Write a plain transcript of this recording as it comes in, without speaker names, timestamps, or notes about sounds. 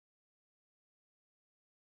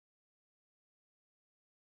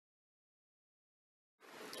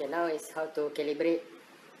Okay, now is how to calibrate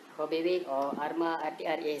Hobbywing or Arrma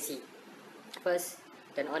RTR AC. First,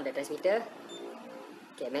 turn on the transmitter.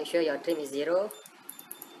 Okay, make sure your trim is 0.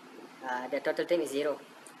 The total trim is 0.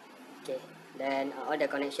 Okay, then all the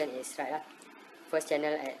connection is right. First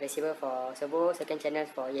channel at receiver for servo, second channel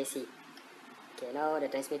for AC. Okay, now the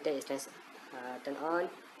transmitter is turned on.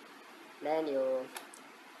 Then you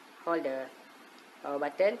hold the power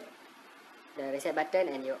button, the reset button,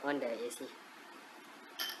 and you on the AC.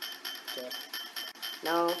 Okay,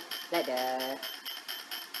 now let the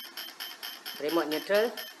remote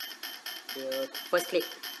neutral, you first click.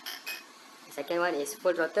 The second one is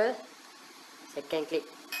full throttle, second click.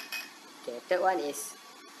 Okay, third one is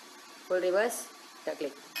full reverse, third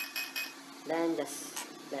click. Then just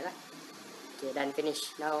like that. Okay, done,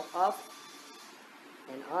 finish. Now off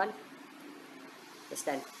and on. It's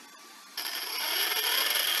done.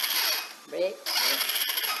 Brake,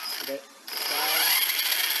 brake,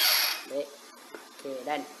 brake. Okay,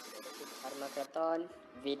 done. Arrma Quicrun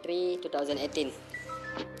V3 2018.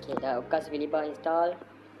 Okay, dah ukas wheelie bar install.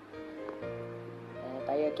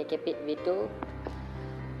 Tire KK Pit V2.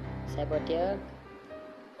 Saboteur.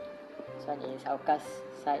 This one is ukas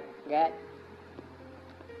side guard.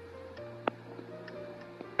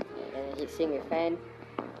 Heat sink with fan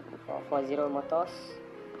for 40 motors.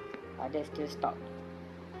 Other still stock.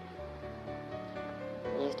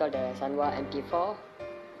 Install the Sanwa MT4.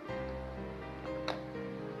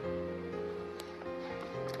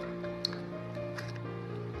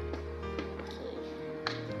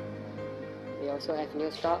 We also have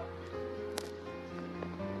new stock